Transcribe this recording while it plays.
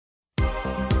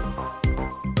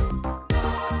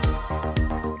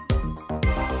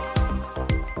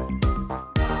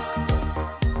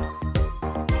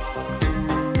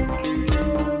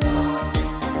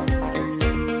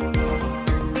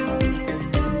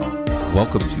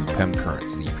Welcome to PEM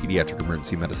Currents, the Pediatric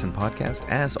Emergency Medicine Podcast.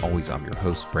 As always, I'm your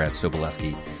host, Brad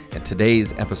Sobolewski, and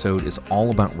today's episode is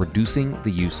all about reducing the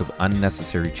use of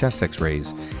unnecessary chest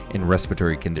x-rays in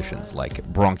respiratory conditions like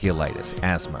bronchiolitis,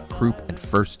 asthma, croup, and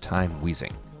first-time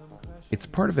wheezing. It's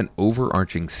part of an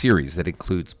overarching series that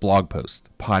includes blog posts,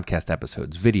 podcast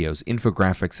episodes, videos,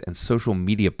 infographics, and social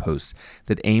media posts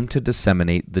that aim to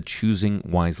disseminate the Choosing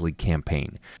Wisely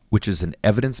campaign, which is an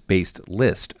evidence-based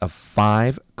list of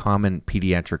 5 common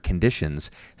pediatric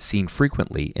conditions seen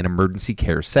frequently in emergency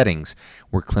care settings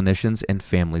where clinicians and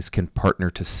families can partner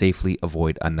to safely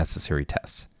avoid unnecessary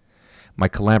tests. My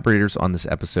collaborators on this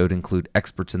episode include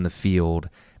experts in the field,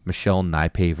 Michelle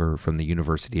Nypaver from the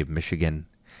University of Michigan,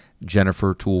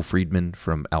 Jennifer Toole-Friedman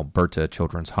from Alberta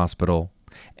Children's Hospital,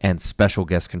 and special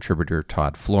guest contributor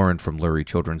Todd Florin from Lurie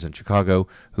Children's in Chicago,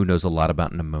 who knows a lot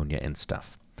about pneumonia and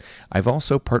stuff. I've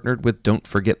also partnered with Don't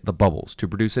Forget the Bubbles to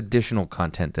produce additional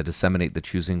content to disseminate the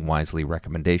Choosing Wisely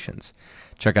recommendations.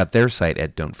 Check out their site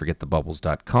at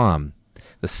don'tforgetthebubbles.com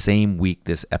the same week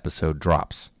this episode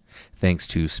drops. Thanks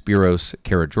to Spiros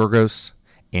Karageorgos,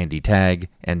 Andy Tagg,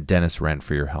 and Dennis Wren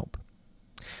for your help.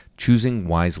 Choosing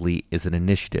Wisely is an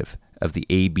initiative of the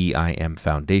ABIM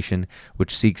Foundation,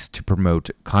 which seeks to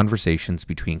promote conversations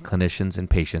between clinicians and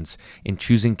patients in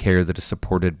choosing care that is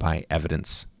supported by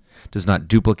evidence, does not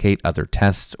duplicate other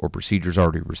tests or procedures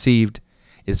already received,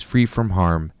 is free from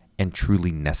harm, and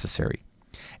truly necessary.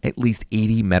 At least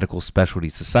 80 medical specialty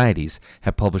societies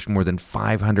have published more than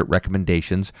 500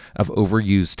 recommendations of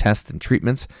overused tests and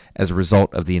treatments as a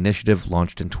result of the initiative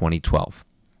launched in 2012.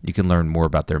 You can learn more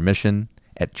about their mission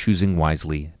at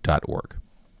choosingwisely.org.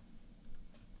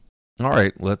 All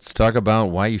right, let's talk about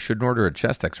why you shouldn't order a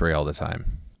chest x-ray all the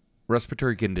time.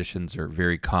 Respiratory conditions are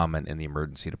very common in the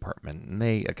emergency department, and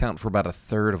they account for about a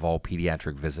third of all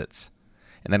pediatric visits.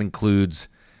 And that includes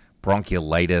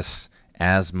bronchiolitis,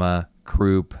 asthma,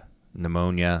 croup,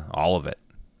 pneumonia, all of it.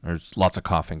 There's lots of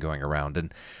coughing going around,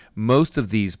 and most of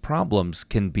these problems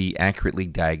can be accurately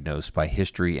diagnosed by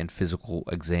history and physical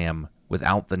exam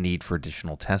without the need for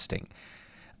additional testing.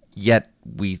 Yet,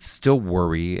 we still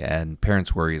worry, and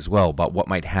parents worry as well, about what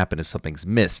might happen if something's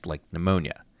missed, like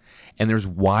pneumonia. And there's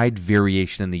wide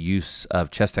variation in the use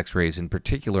of chest x-rays, in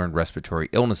particular in respiratory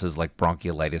illnesses like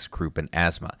bronchiolitis, croup, and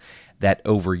asthma. That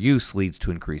overuse leads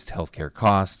to increased healthcare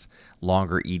costs,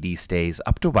 longer ED stays,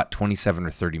 up to about 27 or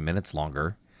 30 minutes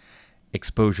longer,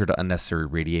 exposure to unnecessary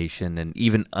radiation, and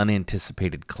even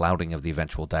unanticipated clouding of the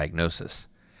eventual diagnosis.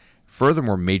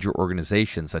 Furthermore, major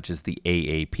organizations such as the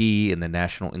AAP and the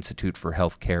National Institute for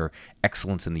Healthcare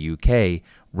Excellence in the UK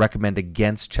recommend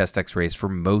against chest x-rays for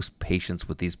most patients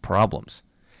with these problems.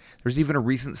 There's even a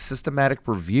recent systematic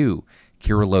review,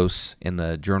 Kyrillos, in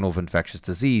the Journal of Infectious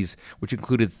Disease, which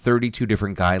included 32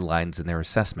 different guidelines in their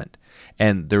assessment.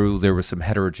 And there was some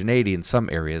heterogeneity in some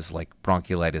areas, like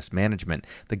bronchiolitis management.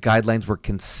 The guidelines were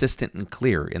consistent and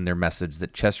clear in their message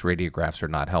that chest radiographs are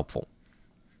not helpful.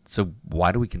 So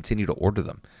why do we continue to order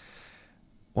them?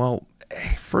 Well,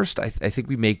 first, I think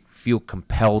we may feel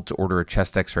compelled to order a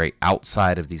chest x-ray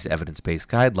outside of these evidence-based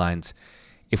guidelines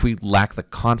if we lack the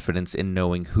confidence in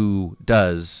knowing who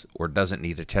does or doesn't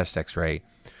need a chest x-ray,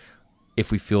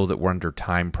 if we feel that we're under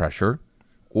time pressure,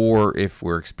 or if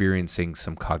we're experiencing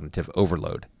some cognitive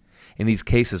overload. In these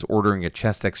cases, ordering a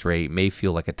chest x-ray may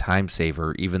feel like a time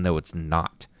saver, even though it's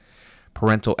not.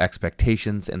 Parental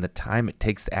expectations and the time it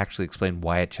takes to actually explain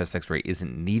why a chest x-ray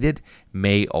isn't needed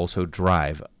may also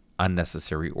drive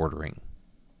unnecessary ordering.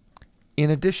 In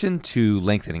addition to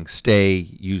lengthening stay,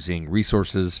 using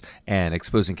resources, and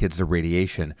exposing kids to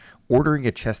radiation, ordering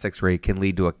a chest x-ray can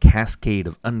lead to a cascade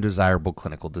of undesirable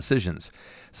clinical decisions,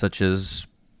 such as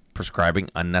prescribing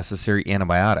unnecessary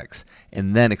antibiotics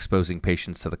and then exposing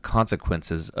patients to the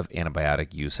consequences of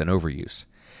antibiotic use and overuse.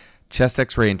 Chest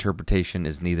x-ray interpretation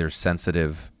is neither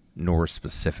sensitive nor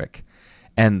specific,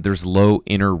 and there's low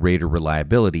inter-rater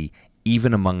reliability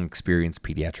even among experienced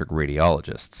pediatric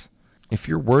radiologists. If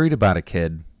you're worried about a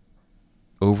kid,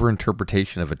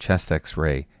 overinterpretation of a chest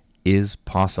x-ray is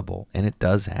possible, and it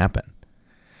does happen.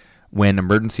 When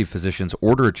emergency physicians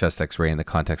order a chest x-ray in the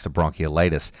context of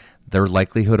bronchiolitis, their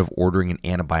likelihood of ordering an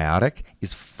antibiotic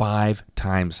is 5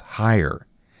 times higher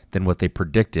than what they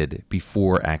predicted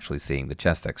before actually seeing the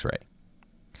chest x-ray.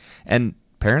 And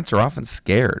parents are often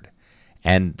scared,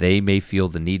 and they may feel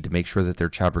the need to make sure that their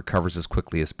child recovers as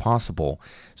quickly as possible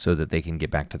so that they can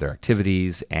get back to their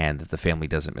activities and that the family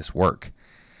doesn't miss work.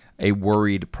 A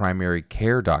worried primary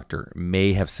care doctor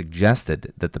may have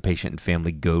suggested that the patient and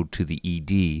family go to the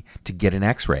ED to get an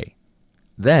x-ray.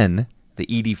 Then, the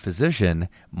ED physician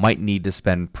might need to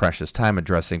spend precious time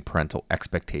addressing parental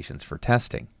expectations for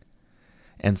testing.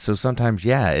 And so sometimes,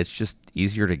 it's just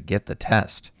easier to get the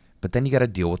test, but then you got to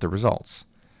deal with the results.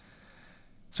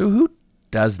 So who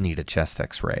does need a chest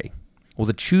x-ray? Well,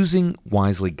 the Choosing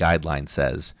Wisely guideline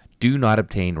says, do not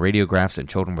obtain radiographs in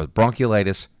children with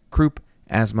bronchiolitis, croup,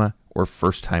 asthma, or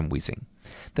first-time wheezing.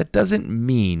 That doesn't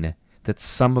mean that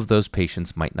some of those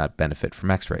patients might not benefit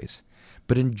from x-rays.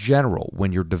 But in general,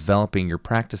 when you're developing your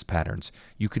practice patterns,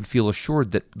 you can feel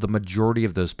assured that the majority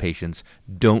of those patients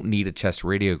don't need a chest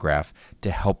radiograph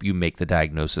to help you make the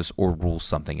diagnosis or rule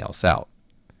something else out.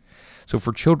 So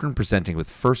for children presenting with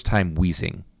first-time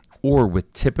wheezing or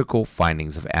with typical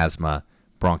findings of asthma,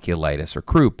 bronchiolitis, or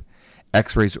croup,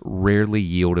 x-rays rarely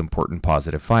yield important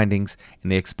positive findings,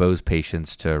 and they expose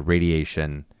patients to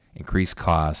radiation, increased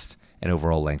cost, and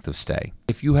overall length of stay.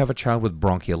 If you have a child with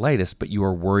bronchiolitis, but you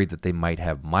are worried that they might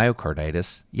have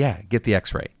myocarditis, get the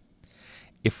x-ray.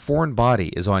 If foreign body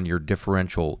is on your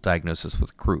differential diagnosis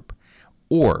with croup,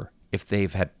 or if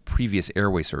they've had previous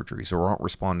airway surgeries or aren't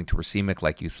responding to racemic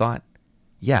like you thought,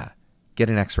 get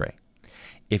an x-ray.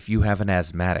 If you have an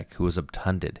asthmatic who is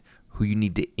obtunded, who you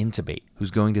need to intubate,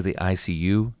 who's going to the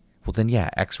ICU, well then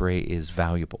x-ray is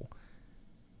valuable.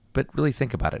 But really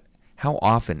think about it. How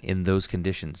often in those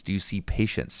conditions do you see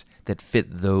patients that fit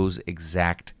those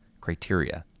exact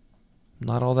criteria?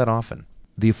 Not all that often.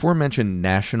 The aforementioned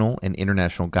national and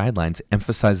international guidelines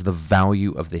emphasize the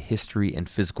value of the history and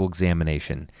physical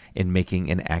examination in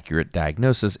making an accurate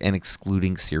diagnosis and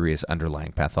excluding serious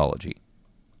underlying pathology.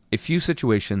 A few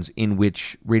situations in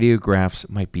which radiographs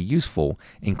might be useful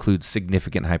include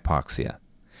significant hypoxia,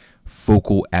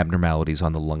 focal abnormalities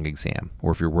on the lung exam,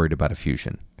 or if you're worried about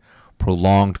effusion,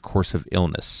 prolonged course of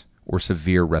illness, or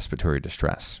severe respiratory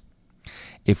distress.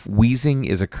 If wheezing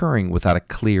is occurring without a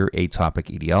clear atopic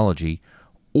etiology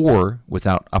or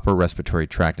without upper respiratory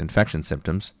tract infection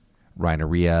symptoms,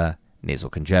 rhinorrhea, nasal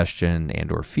congestion,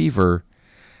 and/or fever,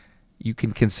 you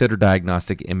can consider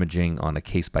diagnostic imaging on a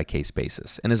case-by-case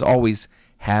basis. And as always,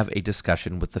 have a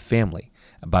discussion with the family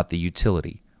about the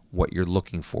utility, what you're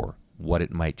looking for, what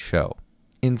it might show.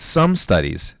 In some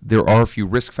studies, there are a few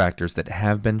risk factors that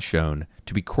have been shown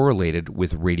to be correlated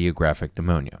with radiographic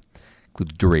pneumonia,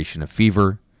 including duration of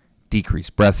fever,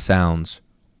 decreased breath sounds,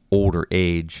 older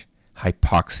age,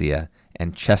 hypoxia,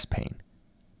 and chest pain.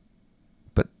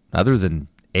 But other than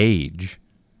age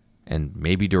and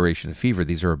maybe duration of fever,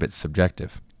 these are a bit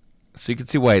subjective. So you can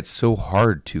see why it's so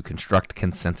hard to construct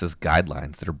consensus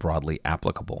guidelines that are broadly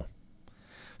applicable.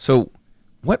 So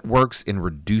what works in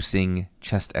reducing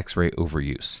chest x-ray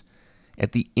overuse?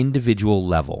 At the individual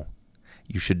level,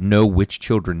 you should know which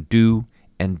children do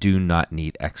and do not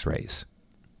need x-rays.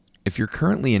 If you're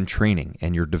currently in training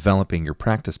and you're developing your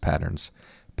practice patterns,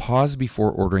 pause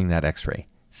before ordering that x-ray.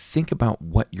 Think about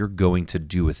what you're going to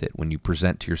do with it when you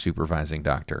present to your supervising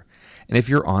doctor. And if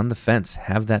you're on the fence,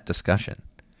 have that discussion.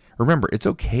 Remember, it's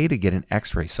okay to get an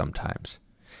x-ray sometimes,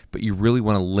 but you really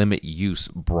want to limit use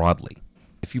broadly.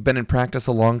 If you've been in practice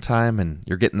a long time and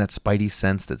you're getting that spidey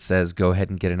sense that says go ahead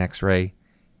and get an x-ray,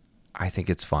 I think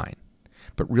it's fine.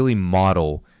 But really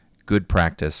model good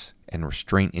practice and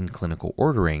restraint in clinical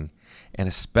ordering, and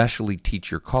especially teach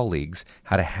your colleagues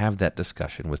how to have that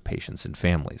discussion with patients and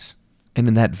families. And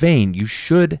in that vein, you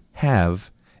should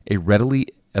have a readily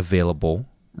available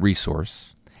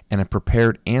resource and a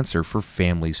prepared answer for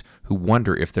families who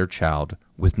wonder if their child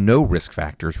with no risk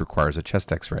factors requires a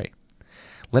chest x-ray.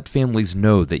 Let families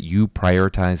know that you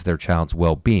prioritize their child's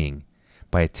well-being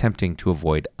by attempting to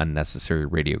avoid unnecessary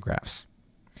radiographs.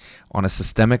 On a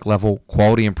systemic level,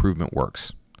 quality improvement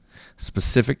works.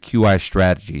 Specific QI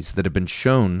strategies that have been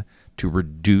shown to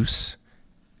reduce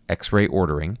x-ray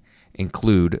ordering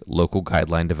include local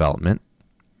guideline development,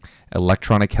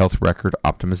 electronic health record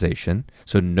optimization,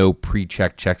 so no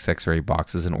pre-checked chest x-ray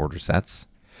boxes and order sets,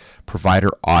 provider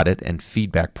audit and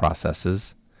feedback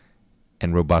processes,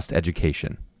 and robust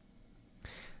education.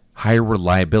 Higher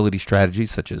reliability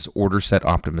strategies such as order set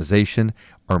optimization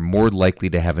are more likely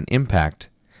to have an impact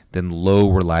than low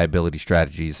reliability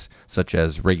strategies such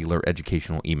as regular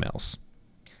educational emails.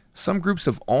 Some groups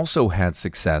have also had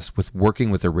success with working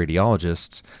with their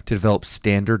radiologists to develop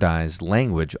standardized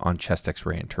language on chest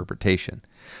x-ray interpretation,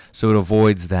 so it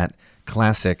avoids that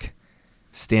classic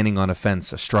standing on a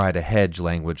fence astride a hedge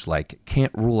language like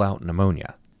can't rule out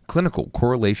pneumonia. Clinical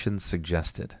correlations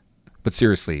suggested. But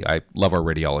seriously, I love our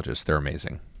radiologists. They're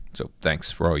amazing. So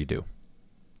thanks for all you do.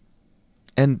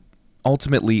 And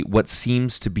ultimately, what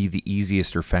seems to be the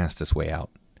easiest or fastest way out,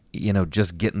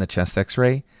 just getting the chest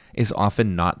x-ray, is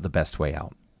often not the best way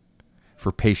out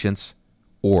for patients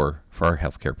or for our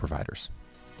healthcare providers.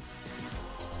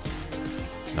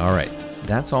 All right,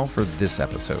 that's all for this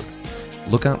episode.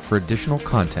 Look out for additional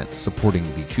content supporting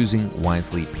the Choosing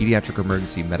Wisely Pediatric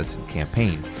Emergency Medicine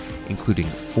campaign, including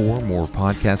 4 more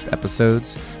podcast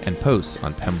episodes and posts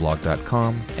on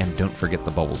pemblog.com, and don't forget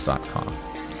thebubbles.com.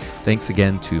 Thanks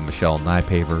again to Michelle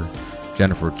Nypaver,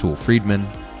 Jennifer Toole-Friedman,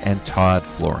 and Todd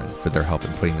Florin for their help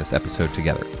in putting this episode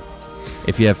together.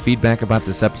 If you have feedback about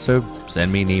this episode,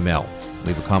 send me an email,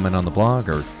 leave a comment on the blog,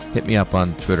 or hit me up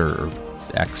on Twitter or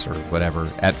X or whatever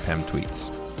at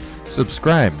PemTweets.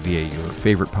 Subscribe via your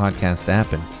favorite podcast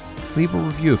app and leave a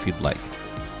review if you'd like.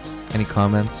 Any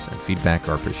comments and feedback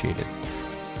are appreciated.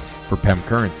 For PEM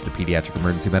Currents, the Pediatric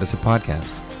Emergency Medicine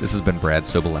Podcast, this has been Brad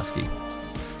Sobolewski.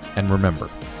 And remember,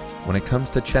 when it comes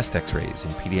to chest x-rays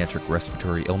and pediatric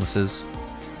respiratory illnesses,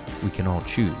 we can all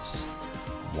choose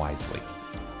wisely.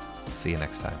 See you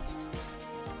next time.